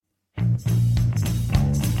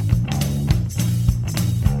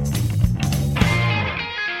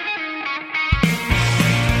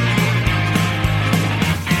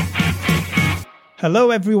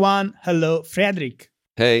Hello, everyone. Hello, Fredrik.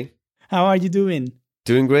 Hey, How are you doing?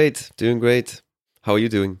 doing great, doing great. How are you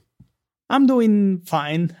doing? I'm doing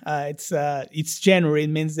fine. It's January.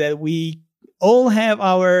 It means that we all have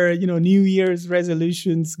our New Year's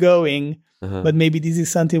resolutions going. Uh-huh. But maybe this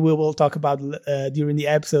is something we will talk about during the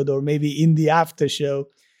episode or maybe in the after show.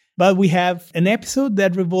 But we have an episode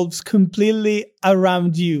that revolves completely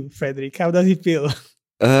around you, Fredrik. How does it feel?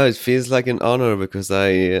 It feels like an honor because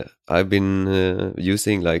I've been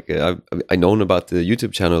using I known about the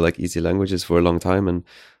YouTube channel like Easy Languages for a long time, and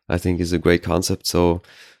I think it's a great concept. So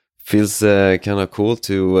feels kind of cool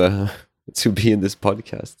to to be in this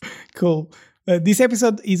podcast. Cool. This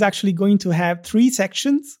episode is actually going to have 3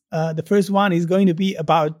 sections. The first one is going to be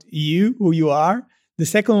about you, who you are. The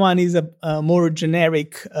second one is a more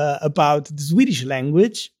generic about the Swedish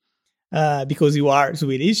language, because you are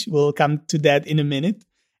Swedish. We'll come to that in a minute.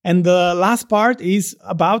 And the last part is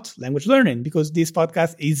about language learning, because this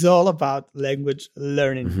podcast is all about language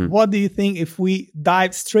learning. Mm-hmm. What do you think if we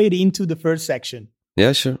dive straight into the first section?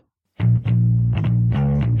 Yeah, sure.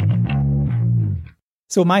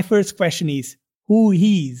 So my first question is, who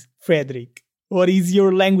is Fredrik? What is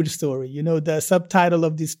your language story? You know, the subtitle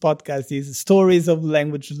of this podcast is Stories of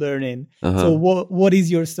Language Learning. Uh-huh. So what is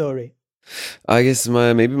your story? I guess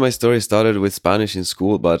maybe my story started with Spanish in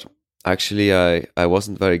school, but actually I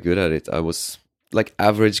wasn't very good at it. I was like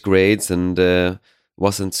average grades and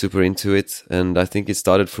wasn't super into it. And I think it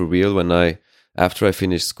started for real after I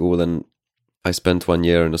finished school and I spent 1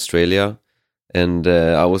 year in Australia, and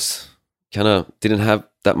I was didn't have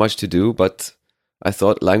that much to do, but I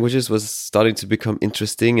thought languages was starting to become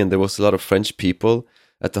interesting, and there was a lot of French people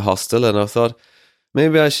at the hostel, and I thought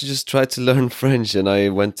maybe I should just try to learn French. And I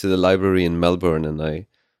went to the library in Melbourne and I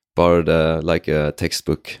borrowed a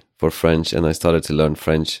textbook for French, and I started to learn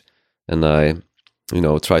French, and I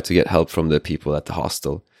tried to get help from the people at the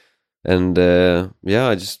hostel. And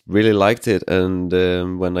I just really liked it. And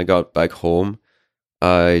when I got back home,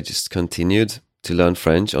 I just continued to learn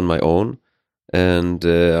French on my own. And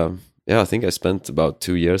I think I spent about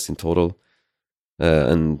 2 years in total.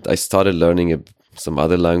 And I started learning some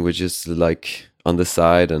other languages like on the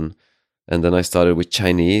side. And then I started with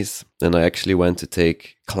Chinese. And I actually went to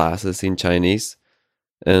take classes in Chinese.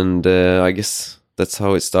 And I guess that's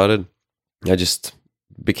how it started. I just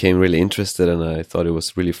became really interested, and I thought it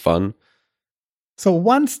was really fun. So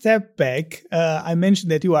one step back, I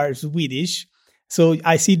mentioned that you are Swedish. So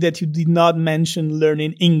I see that you did not mention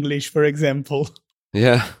learning English, for example.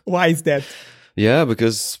 Yeah. Why is that? Yeah,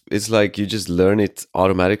 because it's like you just learn it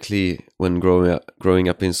automatically when growing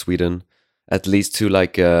up in Sweden, at least to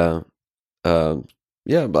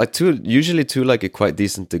usually to like a quite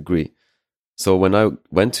decent degree. So when I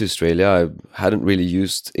went to Australia, I hadn't really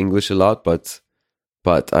used English a lot, but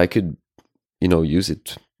I could, use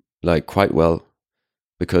it like quite well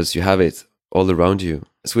because you have it all around you.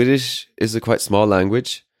 Swedish is a quite small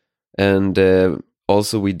language, and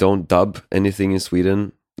also we don't dub anything in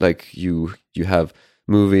Sweden. Like you have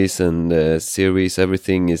movies and series,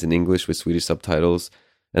 everything is in English with Swedish subtitles.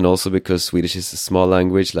 And also because Swedish is a small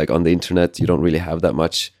language, like on the internet, you don't really have that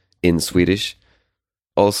much in Swedish.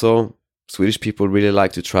 Also, Swedish people really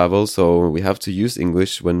like to travel, so we have to use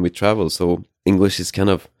English when we travel. So English is kind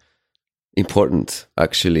of important,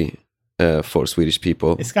 actually, for Swedish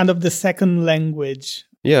people. It's kind of the second language.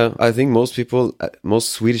 Yeah, I think most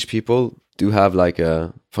Swedish people do have like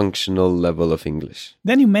a functional level of English.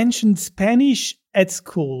 Then you mentioned Spanish at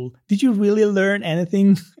school. Did you really learn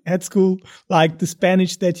anything at school? Like the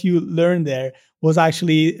Spanish that you learned there was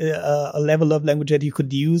actually a level of language that you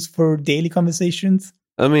could use for daily conversations?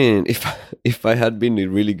 I mean, if I had been a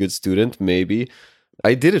really good student, maybe.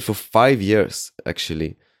 I did it for 5 years,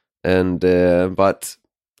 actually. And but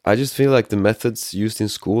I just feel like the methods used in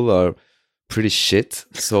school are pretty shit.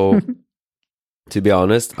 So to be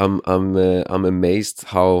honest, I'm amazed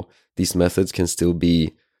how these methods can still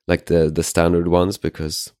be like the standard ones,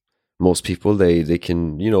 because most people they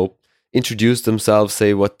can, introduce themselves,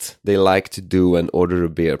 say what they like to do, and order a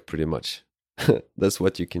beer pretty much. That's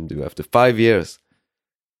what you can do after 5 years.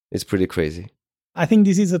 It's pretty crazy. I think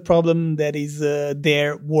this is a problem that is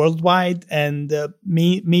there worldwide, and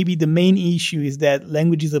maybe the main issue is that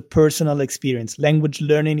language is a personal experience. Language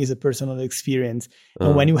learning is a personal experience.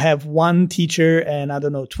 And when you have one teacher and,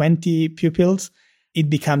 20 pupils, it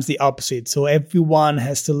becomes the opposite. So everyone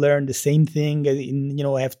has to learn the same thing,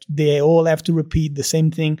 they all have to repeat the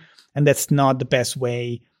same thing, and that's not the best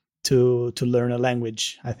way to learn a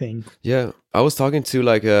language, I think. Yeah, I was talking to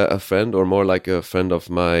like a friend, or more like a friend of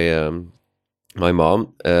my my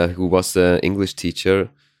mom, who was an English teacher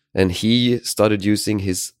and he started using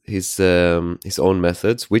his own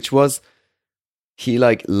methods, which was he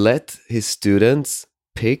like let his students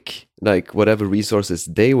pick like whatever resources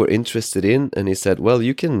they were interested in, and he said, well,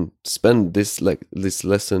 you can spend this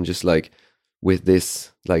lesson just like with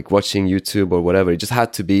this, like watching YouTube or whatever. It just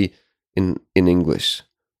had to be in English.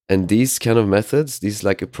 And these kind of methods, this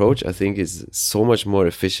like approach, I think is so much more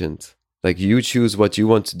efficient. Like you choose what you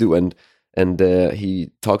want to do. And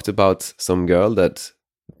he talked about some girl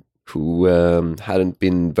who hadn't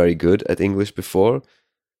been very good at English before,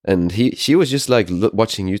 and she was just like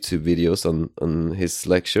watching YouTube videos on his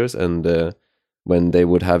lectures, and when they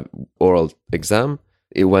would have oral exam,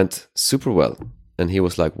 it went super well, and he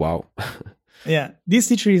was like, wow. Yeah, this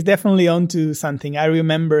teacher is definitely onto something. I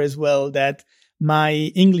remember as well that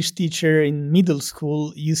my English teacher in middle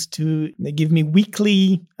school used to give me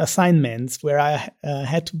weekly assignments where I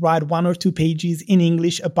had to write 1 or 2 pages in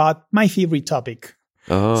English about my favorite topic.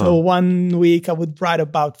 Oh. So one week I would write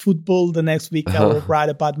about football. The next week I would write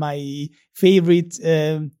about my favorite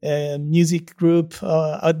music group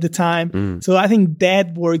at the time. So I think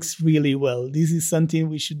that works really well. This is something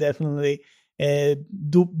we should definitely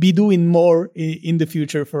be doing more in the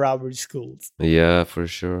future for our schools. Yeah, for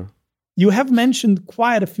sure. You have mentioned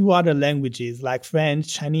quite a few other languages like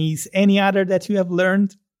French, Chinese. Any other that you have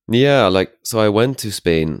learned? Yeah, so I went to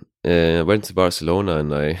Spain. I went to Barcelona,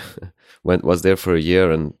 and I was there for a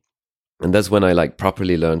year, and that's when I like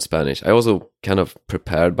properly learned Spanish. I also kind of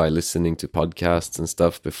prepared by listening to podcasts and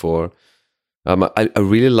stuff before. I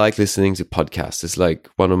really like listening to podcasts. It's like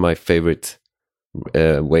one of my favorite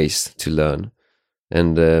ways to learn.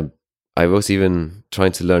 And I was even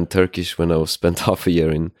trying to learn Turkish when I was spent half a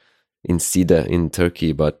year in Side in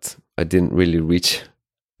Turkey, but I didn't really reach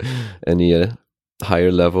any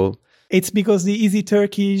higher level. It's because the Easy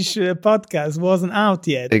Turkish podcast wasn't out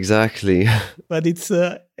yet. Exactly. But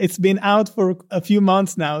it's been out for a few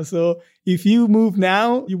months now. So if you move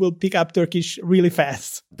now, you will pick up Turkish really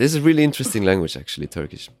fast. This is a really interesting language, actually,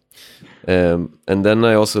 Turkish. And then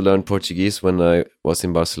I also learned Portuguese when I was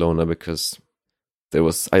in Barcelona, because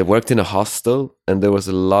I worked in a hostel, and there was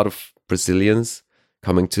a lot of Brazilians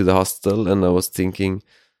coming to the hostel, and I was thinking,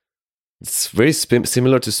 it's very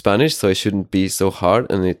similar to Spanish, so it shouldn't be so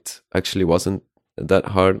hard, and it actually wasn't that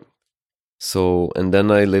hard. So, and then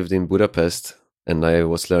I lived in Budapest, and I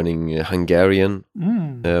was learning Hungarian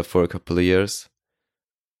for a couple of years.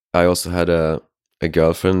 I also had a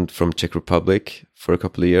girlfriend from Czech Republic for a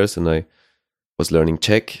couple of years, and I was learning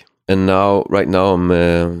Czech. And right now,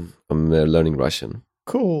 I'm learning Russian.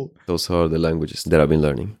 Cool. Those are the languages that I've been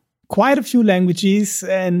learning. Quite a few languages,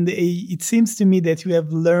 and it seems to me that you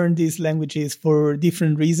have learned these languages for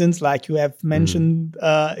different reasons, like you have mentioned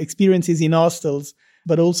experiences in hostels,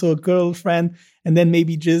 but also a girlfriend, and then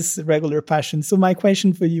maybe just regular passion. So my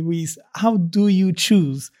question for you is, how do you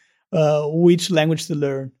choose which language to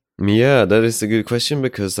learn? Yeah, that is a good question,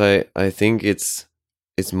 because I think it's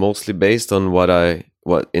mostly based on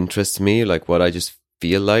what interests me, like what I just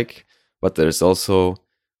feel like, but there's also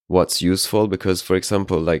what's useful, because, for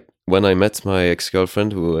example, like when I met my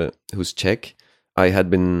ex-girlfriend who's Czech, I had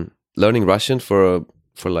been learning Russian for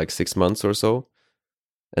like 6 months or so,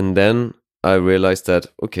 and then I realized that,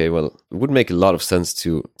 okay, well, it would make a lot of sense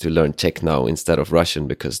to learn Czech now instead of Russian,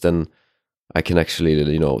 because then I can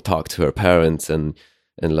actually, talk to her parents and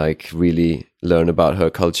like really learn about her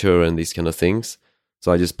culture and these kind of things.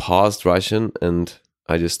 So I just paused Russian and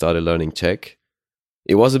I just started learning Czech.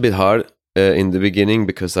 It was a bit hard in the beginning,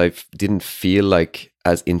 because I didn't feel like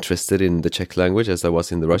as interested in the Czech language as I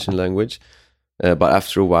was in the Russian language. But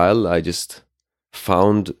after a while, I just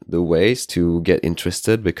found the ways to get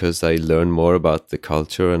interested, because I learned more about the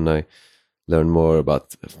culture and I learned more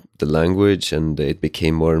about the language, and it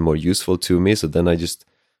became more and more useful to me. So then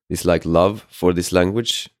this like love for this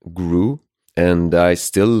language grew, and I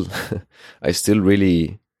still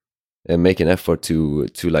really make an effort to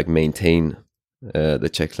like maintain the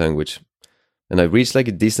Czech language. And I reached like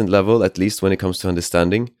a decent level, at least when it comes to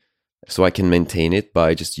understanding, so I can maintain it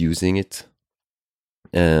by just using it.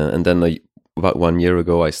 And then about 1 year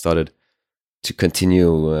ago, I started to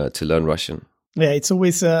continue to learn Russian. Yeah, it's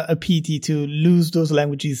always a pity to lose those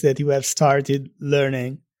languages that you have started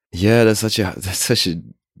learning. Yeah, that's such a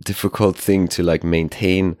difficult thing to like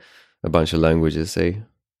maintain a bunch of languages, eh?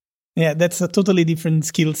 Yeah, that's a totally different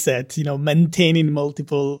skill set, maintaining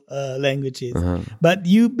multiple languages. But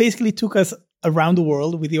you basically took us around the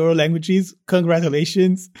world with your languages.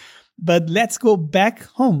 Congratulations. But let's go back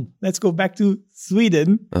home. Let's go back to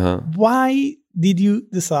Sweden. Why did you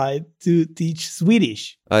decide to teach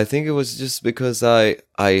Swedish? I think it was just because I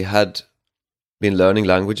had been learning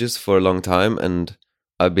languages for a long time, and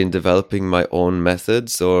I've been developing my own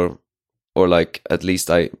methods, or like at least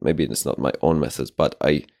maybe it's not my own methods, but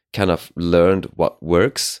I kind of learned what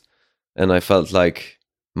works. And I felt like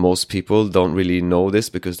most people don't really know this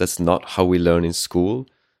because that's not how we learn in school.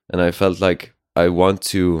 And I felt like I want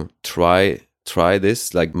to try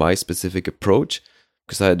this, like my specific approach,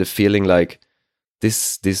 because I had the feeling like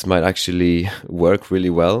this might actually work really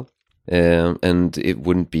well, and it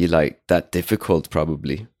wouldn't be like that difficult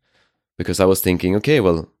probably, because I was thinking, okay,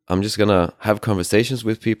 well, I'm just gonna have conversations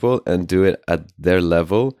with people and do it at their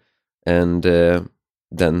level, and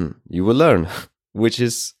then you will learn, which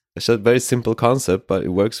is a very simple concept, but it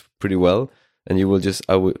works pretty well. And you will just,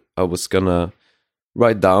 I was gonna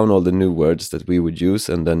write down all the new words that we would use,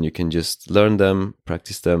 and then you can just learn them,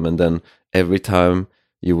 practice them, and then every time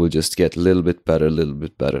you will just get a little bit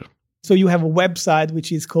better. So you have a website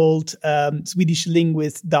which is called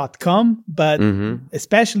swedishlinguist.com, but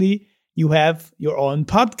especially you have your own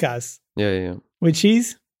podcast. Yeah. Which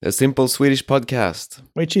is? A Simple Swedish Podcast.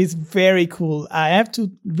 Which is very cool. I have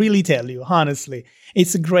to really tell you, honestly,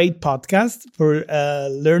 it's a great podcast for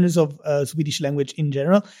learners of Swedish language in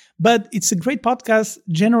general, but it's a great podcast,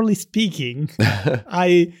 generally speaking.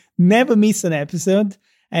 I never miss an episode,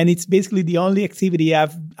 and it's basically the only activity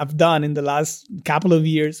I've done in the last couple of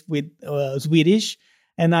years with Swedish,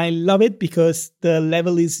 and I love it because the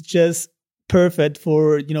level is just perfect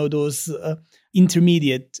for, those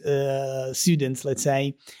intermediate students, let's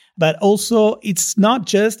say. But also, it's not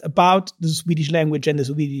just about the Swedish language and the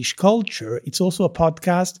Swedish culture. It's also a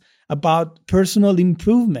podcast about personal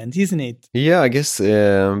improvement, isn't it? Yeah, I guess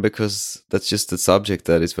because that's just a subject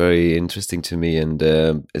that is very interesting to me, and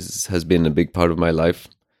has been a big part of my life.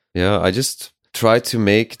 Yeah, I just try to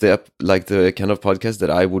make the kind of podcast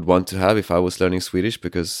that I would want to have if I was learning Swedish,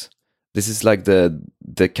 because this is like the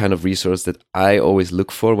kind of resource that I always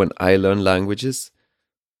look for when I learn languages.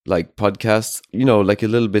 Like podcasts, like a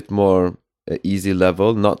little bit more easy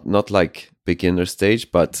level, not like beginner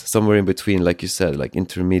stage, but somewhere in between, like you said, like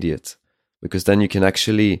intermediate, because then you can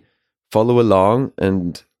actually follow along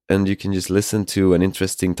and you can just listen to an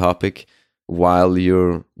interesting topic while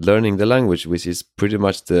you're learning the language, which is pretty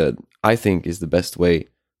much I think is the best way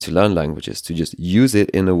to learn languages, to just use it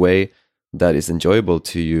in a way that is enjoyable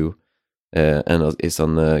to you and is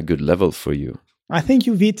on a good level for you. I think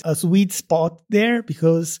you've hit a sweet spot there,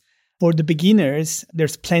 because for the beginners,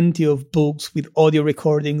 there's plenty of books with audio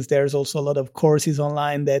recordings. There's also a lot of courses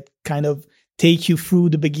online that kind of take you through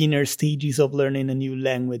the beginner stages of learning a new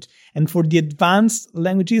language. And for the advanced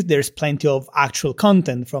languages, there's plenty of actual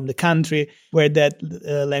content from the country where that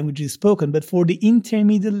language is spoken. But for the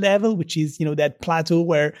intermediate level, which is, that plateau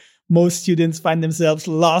where most students find themselves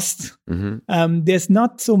lost, there's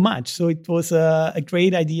not so much. So it was a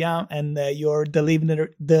great idea, and you're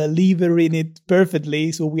delivering it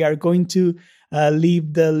perfectly. So we are going to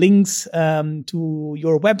leave the links to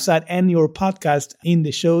your website and your podcast in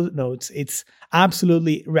the show notes. It's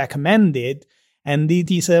absolutely recommended. And it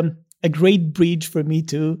is a great bridge for me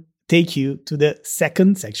to take you to the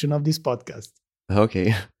second section of this podcast.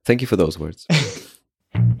 Okay. Thank you for those words.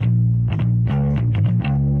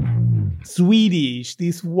 Swedish,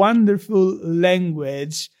 this wonderful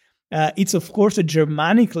language. It's, of course, a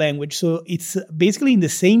Germanic language. So it's basically in the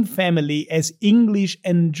same family as English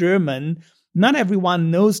and German. Not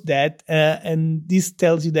everyone knows that. And this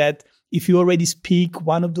tells you that if you already speak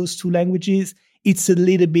one of those two languages, it's a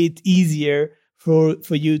little bit easier for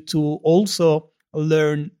you to also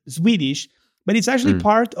learn Swedish. But it's actually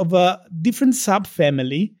part of a different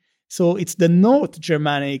subfamily. So it's the North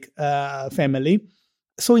Germanic family.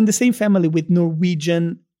 So in the same family with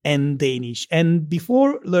Norwegian and Danish. And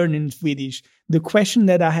before learning Swedish, the question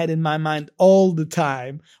that I had in my mind all the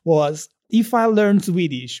time was, if I learn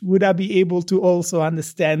Swedish, would I be able to also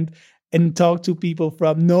understand and talk to people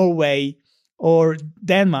from Norway or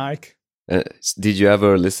Denmark? Did you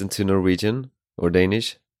ever listen to Norwegian or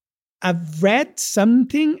Danish? I've read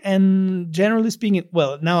something, and generally speaking,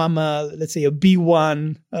 well, now I'm let's say a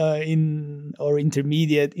B1 or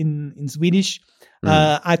intermediate in Swedish.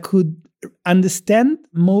 I could understand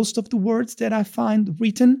most of the words that I find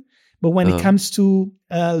written, but when it comes to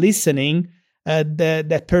listening,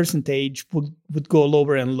 that percentage would go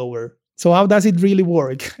lower and lower. So how does it really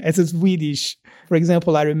work as a Swedish? For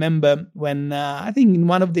example, I remember when I think in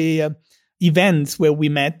one of the events where we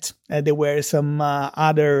met, there were some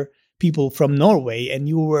other people from Norway, and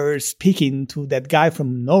you were speaking to that guy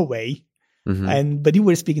from Norway. But you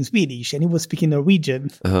were speaking Swedish and he was speaking Norwegian.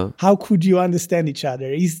 How could you understand each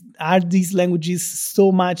other? Are these languages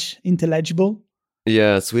so much intelligible?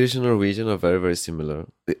 Yeah, Swedish and Norwegian are very, very similar.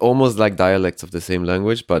 They're almost like dialects of the same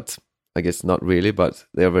language, but I guess not really, but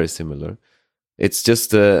they are very similar. It's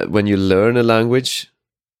just when you learn a language,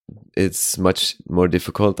 it's much more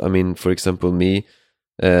difficult. I mean, for example, me,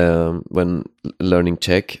 when learning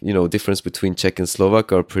Czech, difference between Czech and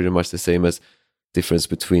Slovak are pretty much the same as difference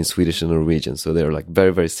between Swedish and Norwegian. So they're like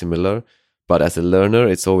very, very similar. But as a learner,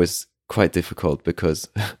 it's always quite difficult because,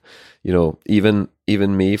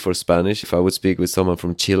 even me for Spanish, if I would speak with someone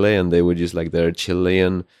from Chile and they would use like their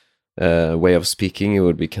Chilean way of speaking, it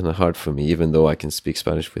would be kind of hard for me, even though I can speak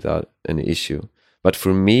Spanish without any issue. But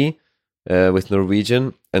for me, with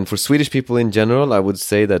Norwegian, and for Swedish people in general, I would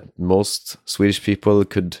say that most Swedish people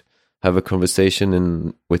could have a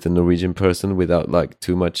conversation with a Norwegian person without like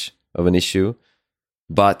too much of an issue.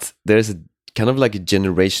 But there's a kind of like a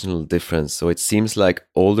generational difference. So it seems like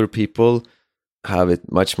older people have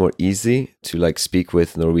it much more easy to like speak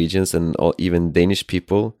with Norwegians and even Danish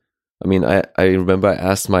people. I mean, I remember I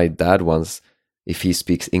asked my dad once if he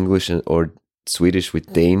speaks English or Swedish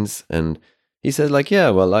with Danes, and he said like, yeah,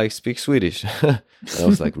 well, I speak Swedish. And I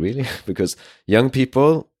was like, really? Because young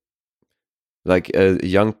people, like a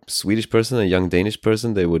young Swedish person, a young Danish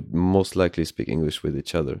person, they would most likely speak English with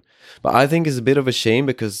each other. But I think it's a bit of a shame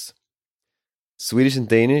because Swedish and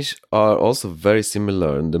Danish are also very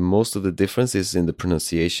similar, and the most of the difference is in the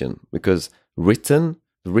pronunciation, because the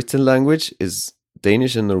written language is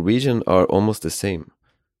Danish and Norwegian are almost the same.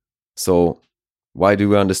 So why do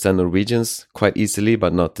we understand Norwegians quite easily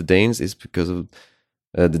but not the Danes? Is because of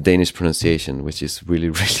the Danish pronunciation, which is really,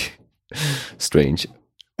 really strange.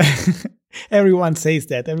 Everyone says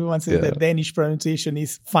that. Everyone says that Danish pronunciation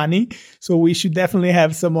is funny. So we should definitely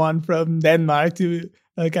have someone from Denmark to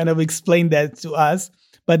kind of explain that to us.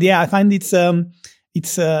 But yeah, I find it's a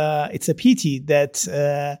pity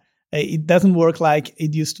that it doesn't work like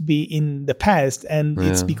it used to be in the past, and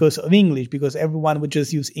it's because of English. Because everyone would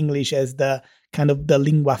just use English as the kind of the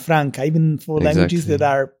lingua franca, even for languages that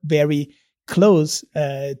are very close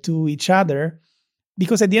to each other.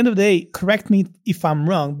 Because at the end of the day, correct me if I'm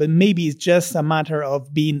wrong, but maybe it's just a matter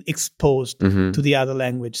of being exposed to the other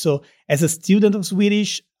language. So as a student of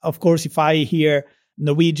Swedish, of course, if I hear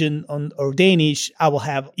Norwegian or Danish, I will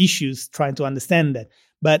have issues trying to understand that.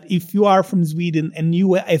 But if you are from Sweden and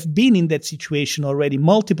you have been in that situation already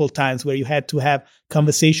multiple times where you had to have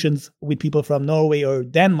conversations with people from Norway or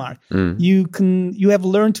Denmark, you have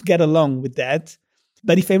learned to get along with that.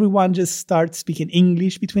 But if everyone just starts speaking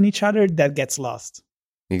English between each other, that gets lost.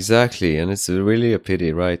 Exactly. And it's really a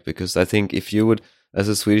pity, right? Because I think if you would, as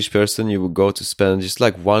a Swedish person, you would go to spend just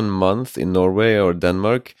like 1 month in Norway or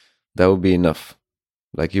Denmark, that would be enough.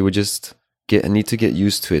 Like you would just need to get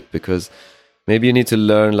used to it, because maybe you need to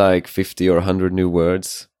learn like 50 or 100 new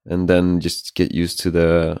words and then just get used to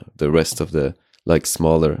the rest of the like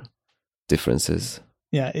smaller differences.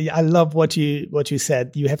 Yeah, I love what you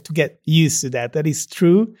said. You have to get used to that. That is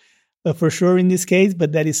true for sure in this case,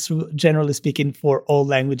 but that is true generally speaking for all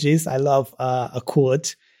languages. I love a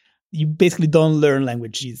quote. You basically don't learn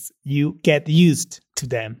languages. You get used to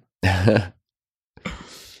them. Yeah.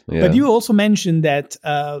 But you also mentioned that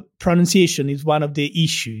pronunciation is one of the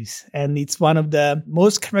issues, and it's one of the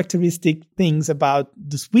most characteristic things about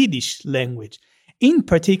the Swedish language. In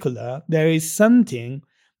particular, there is something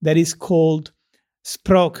that is called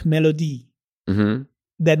Språkmelodi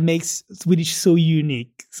that makes Swedish so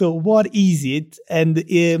unique. So what is it? And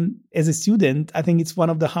as a student, I think it's one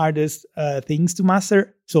of the hardest things to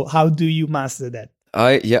master. So how do you master that?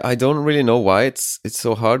 I don't really know why it's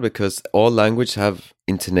so hard, because all language have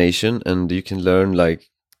intonation, and you can learn like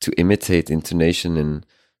to imitate intonation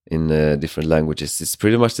in different languages. It's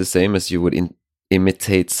pretty much the same as you would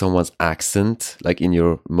imitate someone's accent, like in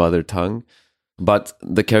your mother tongue. But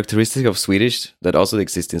the characteristic of Swedish that also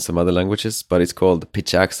exists in some other languages, but it's called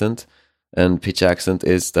pitch accent. And pitch accent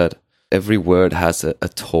is that every word has a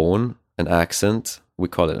tone, an accent. We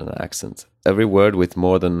call it an accent. Every word with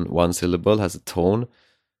more than one syllable has a tone.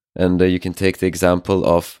 And you can take the example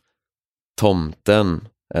of tomten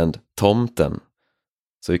and tomten.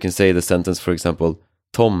 So you can say the sentence, for example,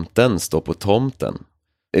 tomten står på tomten.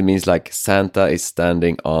 It means like Santa is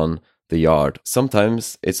standing on the yard.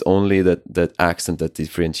 Sometimes it's only that accent that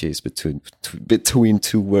differentiates between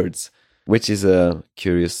two words, which is a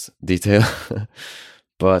curious detail.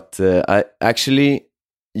 But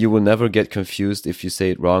you will never get confused if you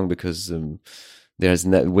say it wrong, because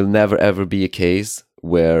will never ever be a case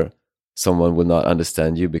where someone will not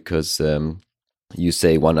understand you because you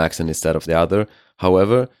say one accent instead of the other.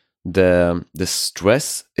 However, the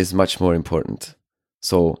stress is much more important.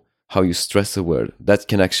 So how you stress a word, that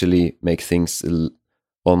can actually make things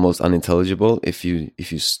almost unintelligible if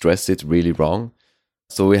you stress it really wrong.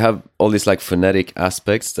 So we have all these like phonetic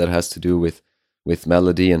aspects that has to do with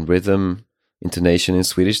melody and rhythm, intonation in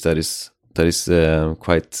Swedish. That is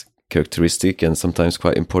quite characteristic and sometimes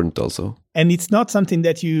quite important also. And it's not something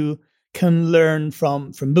that you can learn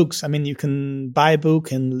from books. I mean, you can buy a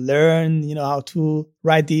book and learn, how to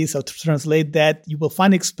write this, how to translate that. You will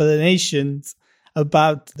find explanations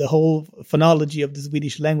about the whole phonology of the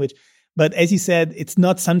Swedish language. But as you said, it's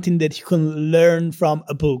not something that you can learn from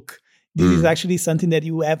a book. This is actually something that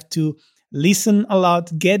you have to listen a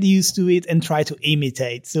lot, get used to it, and try to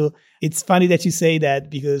imitate. So it's funny that you say that,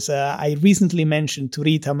 because I recently mentioned to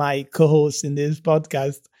Rita, my co-host in this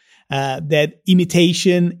podcast, that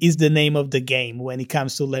imitation is the name of the game when it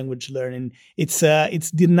comes to language learning. It's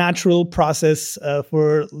the natural process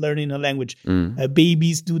for learning a language.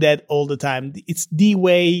 Babies do that all the time. It's the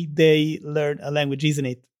way they learn a language, isn't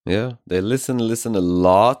it? Yeah, they listen a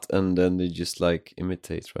lot, and then they just like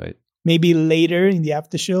imitate, right? Maybe later in the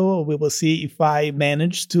after show, we will see if I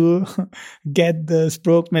manage to get the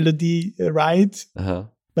Språkmelodi right.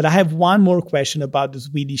 But I have one more question about the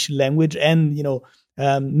Swedish language and,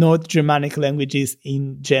 North Germanic languages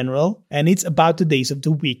in general. And it's about the days of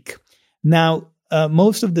the week. Now,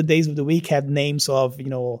 most of the days of the week have names of,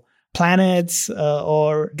 planets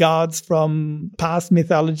or gods from past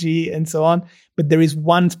mythology and so on. But there is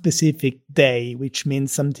one specific day which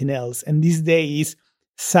means something else. And this day is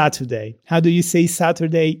Saturday. How do you say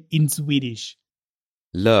Saturday in Swedish?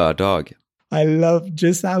 Lördag. I love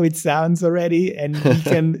just how it sounds already. And we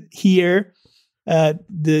can hear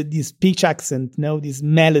this pitch accent, this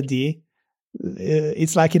melody.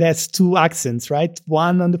 It's like it has two accents, right?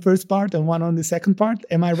 One on the first part and one on the second part.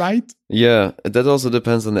 Am I right? Yeah, that also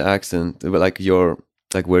depends on the accent, like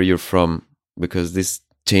where you're from, because this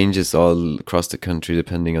changes all across the country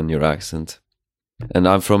depending on your accent. And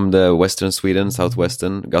I'm from the western Sweden,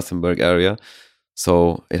 southwestern Gothenburg area,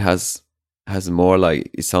 so it has more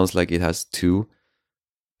like, it sounds like it has two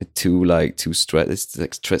stress. It's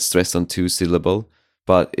like stress on two syllable.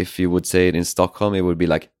 But if you would say it in Stockholm, it would be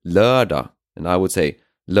like lördag, and I would say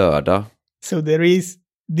lördag. So there is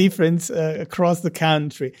difference across the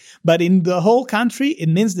country, but in the whole country, it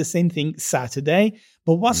means the same thing, Saturday.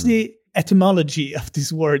 But what's the etymology of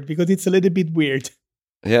this word? Because it's a little bit weird.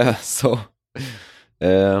 Yeah, so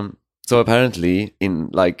apparently in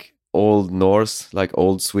like Old Norse, like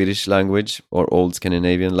Old Swedish language or Old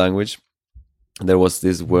Scandinavian language, there was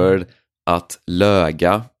this word att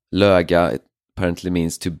löga. Löga, it apparently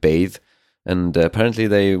means to bathe, and apparently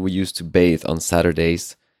they were used to bathe on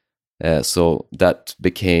Saturdays, so that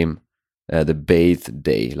became the bathe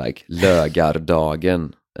day, like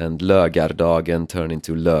lögardagen, and lögardagen turned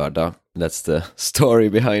into lördag. That's the story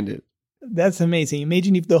behind it. That's amazing.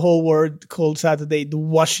 Imagine if the whole world called Saturday the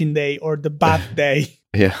washing day or the bath day.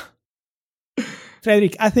 Yeah.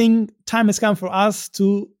 Fredrik, I think time has come for us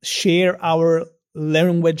to share our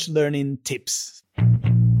language learning tips.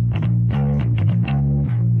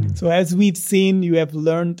 So as we've seen, you have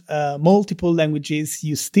learned multiple languages.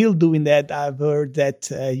 You're still doing that. I've heard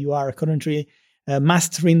that you are currently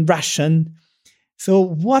mastering Russian. So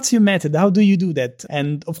what's your method? How do you do that?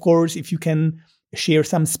 And of course, if you can share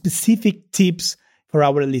some specific tips for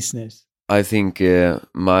our listeners. I think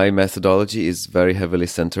my methodology is very heavily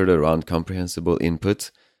centered around comprehensible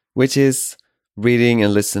input, which is reading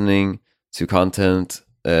and listening to content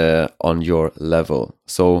on your level.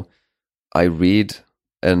 So I read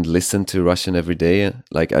and listen to Russian every day.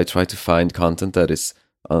 Like, I try to find content that is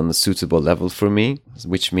on a suitable level for me,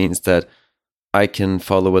 which means that I can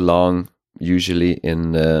follow along usually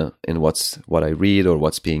in what I read or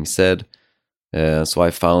what's being said. So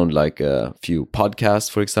I found like a few podcasts,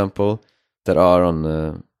 for example, that are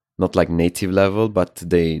on not like native level, but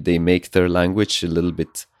they make their language a little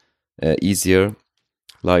bit easier,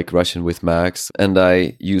 like Russian with Max. And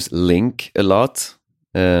I use Link a lot.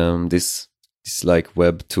 This like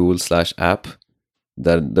web tool / app,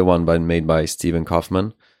 that the one made by Stephen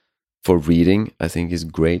Kaufman for reading, I think is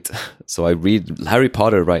great. So I read Harry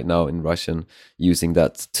Potter right now in Russian using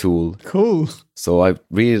that tool. Cool. So I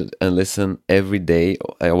read and listen every day,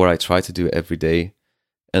 or I try to do every day.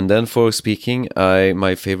 And then for speaking,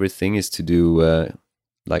 my favorite thing is to do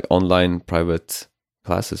like online private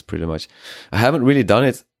classes, pretty much. I haven't really done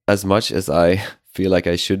it as much as I feel like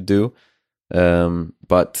I should do.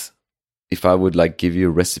 But if I would like give you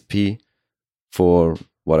a recipe for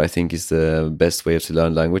what I think is the best way to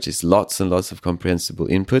learn language, is lots and lots of comprehensible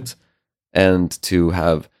input, and to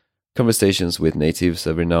have conversations with natives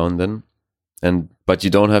every now and then. But you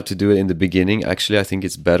don't have to do it in the beginning. Actually, I think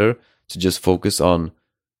it's better to just focus on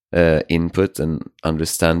input and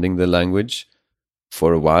understanding the language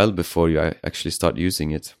for a while before you actually start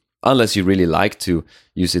using it. Unless you really like to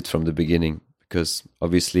use it from the beginning, because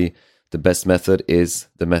obviously the best method is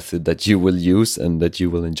the method that you will use and that you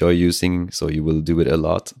will enjoy using, so you will do it a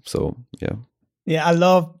lot. So yeah. Yeah, I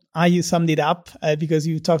love how you summed it up because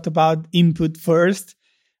you talked about input first,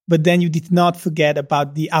 but then you did not forget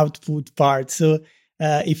about the output part. So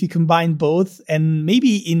if you combine both, and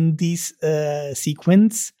maybe in this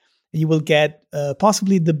sequence, you will get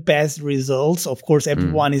possibly the best results. Of course,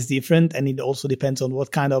 everyone is different, and it also depends on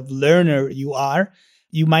what kind of learner you are.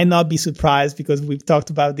 You might not be surprised because we've talked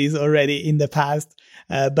about this already in the past,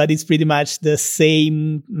 but it's pretty much the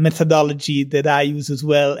same methodology that I use as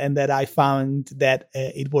well, and that I found that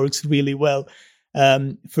it works really well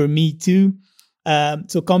for me too.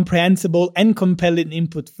 So comprehensible and compelling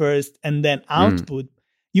input first, and then output.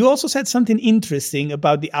 You also said something interesting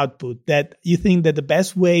about the output, that you think that the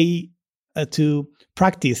best way to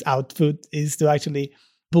practice output is to actually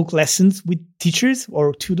book lessons with teachers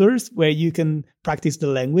or tutors where you can practice the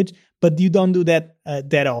language, but you don't do that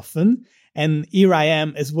that often. And here I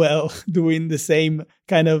am as well doing the same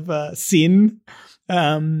kind of sin.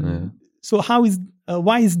 So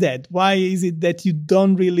why is that? Why is it that you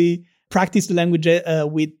don't really practice the language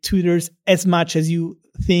with tutors as much as you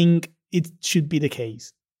think it should be the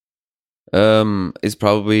case? It's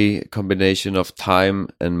probably a combination of time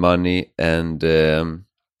and money and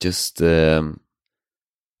just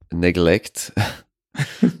neglect.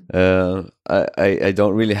 I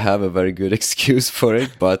don't really have a very good excuse for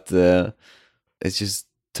it, but it's just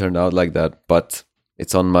turned out like that. But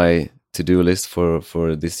it's on my to-do list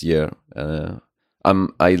for this year.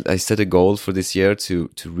 I set a goal for this year to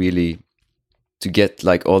really get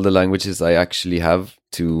like all the languages I actually have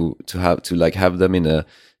to have them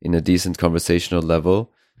in a decent conversational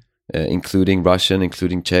level, including Russian,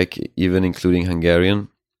 including Czech, even including Hungarian.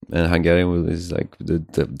 And Hungarian is like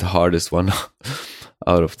the hardest one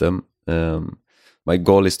out of them. My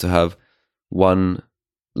goal is to have one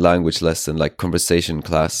language lesson, like conversation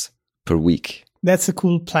class, per week. That's a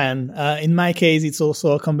cool plan. In my case, it's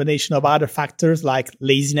also a combination of other factors like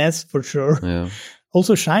laziness, for sure. Yeah.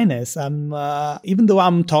 Also shyness. Even though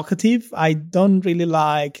I'm talkative, I don't really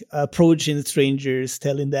like approaching strangers,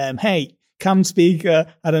 telling them, hey, come speak,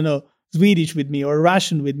 Swedish with me or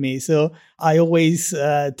Russian with me. So I always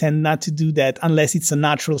tend not to do that unless it's a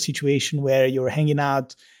natural situation where you're hanging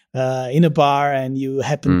out in a bar and you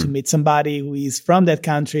happen to meet somebody who is from that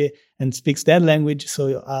country and speaks that language.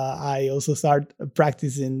 So I also start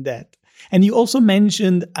practicing that. And you also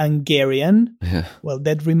mentioned Hungarian. Yeah. Well,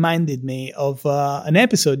 that reminded me of an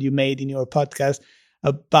episode you made in your podcast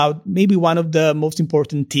about maybe one of the most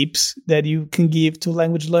important tips that you can give to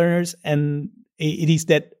language learners. And it is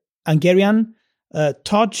that Hungarian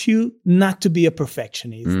taught you not to be a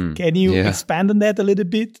perfectionist. Can you expand on that a little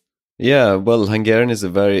bit? Yeah, well, Hungarian has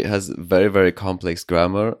very, very complex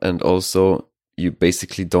grammar, and also you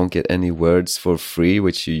basically don't get any words for free,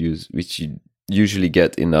 which you usually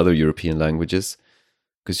get in other European languages,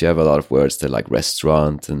 because you have a lot of words that like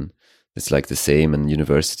restaurant, and it's like the same, and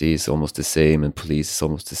university is almost the same, and police is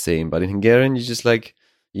almost the same. But in Hungarian,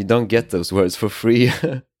 you don't get those words for free.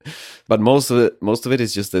 But most of it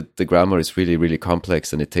is just that the grammar is really, really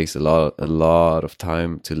complex, and it takes a lot of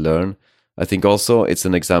time to learn. I think also it's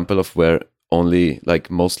an example of where only like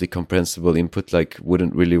mostly comprehensible input like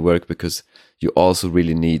wouldn't really work, because you also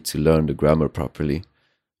really need to learn the grammar properly,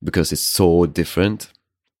 because it's so different.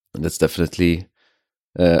 And that's definitely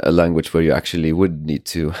a language where you actually would need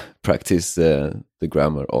to practice the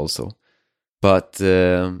grammar also. But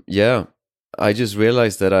I just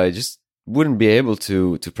realized that I just wouldn't be able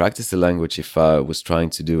to practice the language if I was trying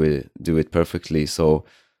to do it perfectly. So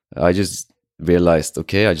I just realized,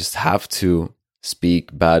 okay, I just have to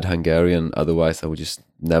speak bad Hungarian, otherwise I would just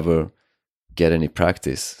never get any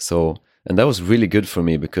practice. So, and that was really good for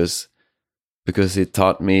me because it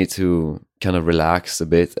taught me to kind of relax a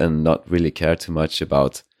bit and not really care too much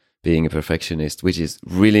about being a perfectionist, which is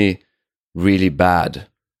really, really bad.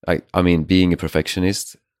 I mean, being a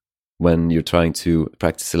perfectionist when you're trying to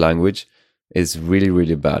practice a language is really,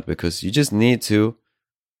 really bad, because you just need to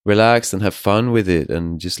relax and have fun with it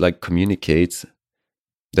and just like communicate.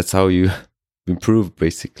 That's how you improve,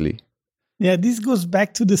 basically. Yeah, this goes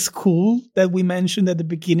back to the school that we mentioned at the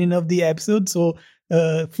beginning of the episode. So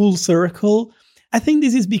full circle. I think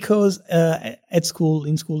this is because in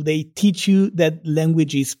school, they teach you that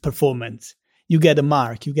language is performance. You get a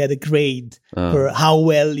mark, you get a grade for how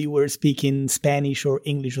well you were speaking Spanish or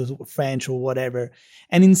English or French or whatever.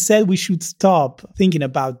 And instead, we should stop thinking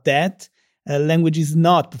about that language is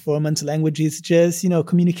not performance. Language is just,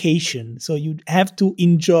 communication. So you have to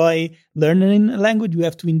enjoy learning a language. You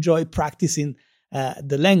have to enjoy practicing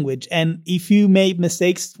the language. And if you make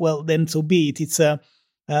mistakes, well, then so be it. It's a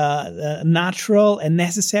natural and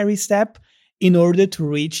necessary step in order to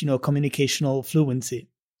reach, communicational fluency.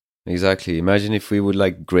 Exactly. Imagine if we would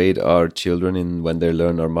like grade our children when they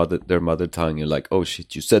learn their mother tongue. You're like, oh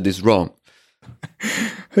shit, you said this wrong.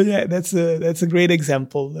 Yeah, that's a great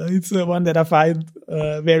example. It's one that I find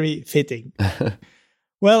very fitting.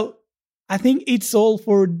 Well, I think it's all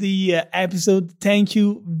for the episode. Thank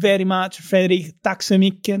you very much, Fredrik. Tack så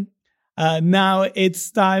mycket. Now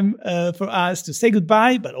it's time for us to say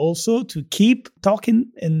goodbye, but also to keep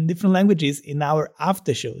talking in different languages in our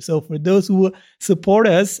after show. So for those who support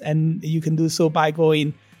us, and you can do so by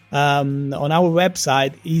going on our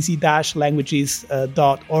website,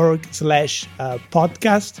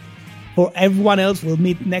 easy-languages.org/podcast. For everyone else, we'll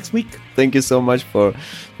meet next week. Thank you so much for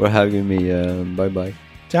having me. Bye-bye.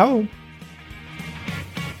 Ciao.